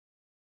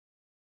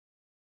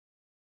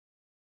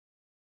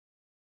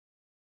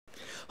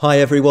Hi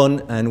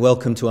everyone, and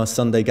welcome to our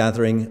Sunday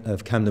gathering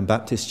of Campden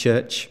Baptist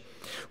Church.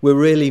 We're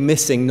really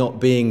missing not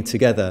being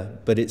together,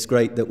 but it's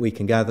great that we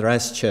can gather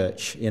as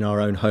church in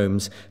our own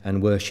homes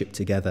and worship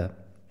together.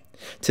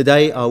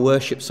 Today our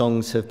worship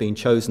songs have been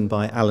chosen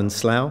by Alan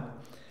Slough.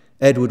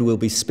 Edward will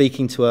be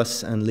speaking to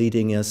us and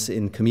leading us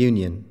in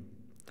communion.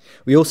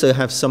 We also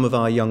have some of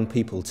our young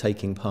people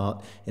taking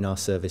part in our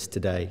service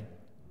today.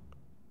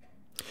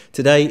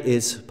 Today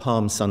is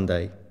Palm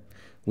Sunday.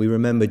 We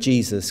remember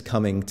Jesus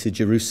coming to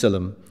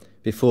Jerusalem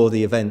before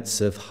the events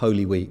of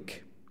Holy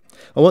Week.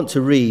 I want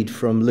to read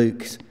from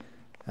Luke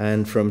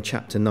and from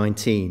chapter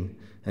 19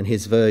 and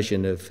his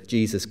version of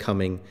Jesus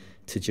coming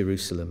to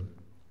Jerusalem.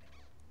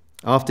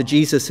 After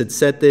Jesus had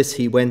said this,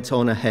 he went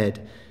on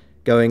ahead,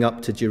 going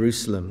up to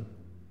Jerusalem.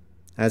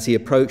 As he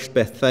approached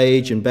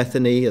Bethphage and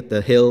Bethany at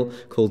the hill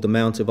called the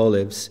Mount of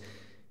Olives,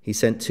 he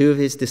sent two of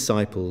his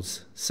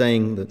disciples,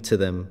 saying to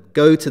them,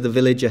 "Go to the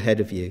village ahead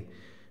of you,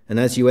 and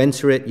as you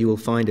enter it, you will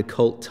find a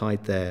colt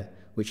tied there,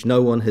 which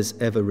no one has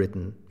ever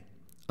ridden.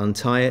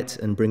 Untie it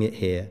and bring it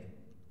here.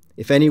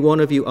 If anyone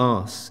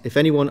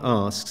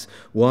asks,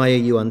 why are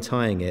you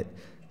untying it?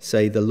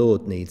 Say, the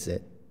Lord needs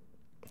it."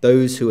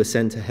 Those who were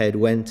sent ahead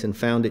went and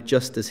found it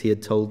just as he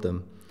had told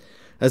them.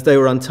 As they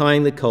were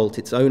untying the colt,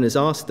 its owners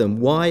asked them,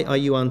 "Why are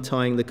you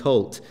untying the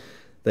colt?"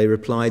 They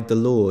replied, "The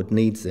Lord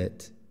needs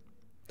it."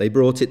 They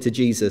brought it to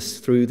Jesus,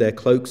 threw their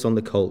cloaks on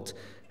the colt,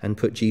 and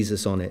put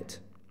Jesus on it.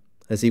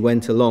 As he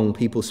went along,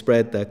 people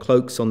spread their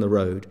cloaks on the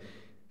road.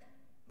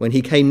 When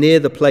he came near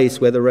the place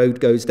where the road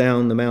goes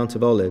down the Mount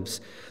of Olives,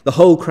 the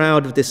whole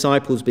crowd of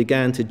disciples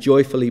began to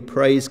joyfully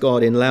praise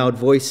God in loud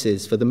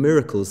voices for the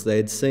miracles they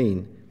had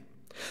seen.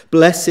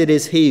 "Blessed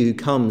is he who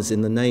comes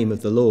in the name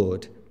of the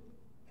Lord.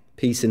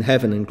 Peace in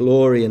heaven and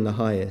glory in the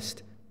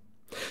highest."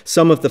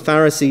 Some of the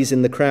Pharisees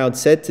in the crowd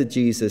said to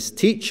Jesus,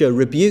 "Teacher,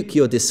 rebuke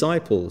your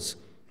disciples."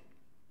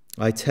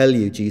 "I tell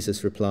you,"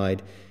 Jesus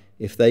replied,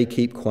 "if they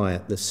keep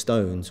quiet, the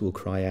stones will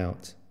cry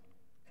out."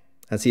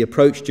 As he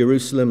approached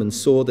Jerusalem and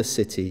saw the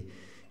city,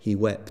 he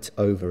wept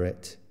over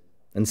it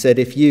and said,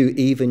 "If you,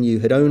 even you,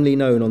 had only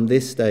known on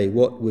this day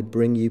what would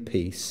bring you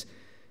peace,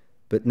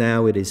 but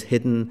now it is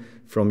hidden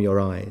from your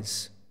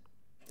eyes.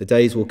 The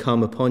days will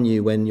come upon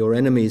you when your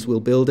enemies will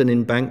build an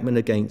embankment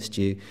against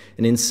you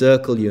and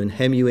encircle you and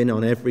hem you in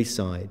on every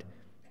side.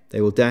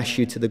 They will dash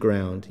you to the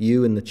ground,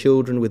 you and the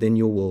children within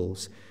your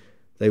walls.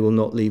 They will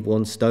not leave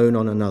one stone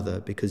on another,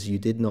 because you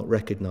did not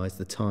recognize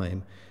the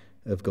time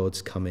of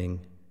God's coming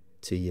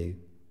to you."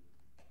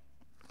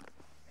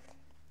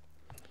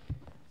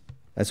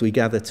 As we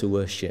gather to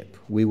worship,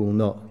 we will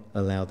not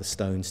allow the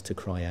stones to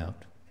cry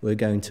out. We're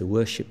going to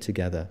worship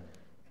together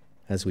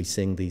as we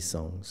sing these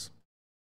songs.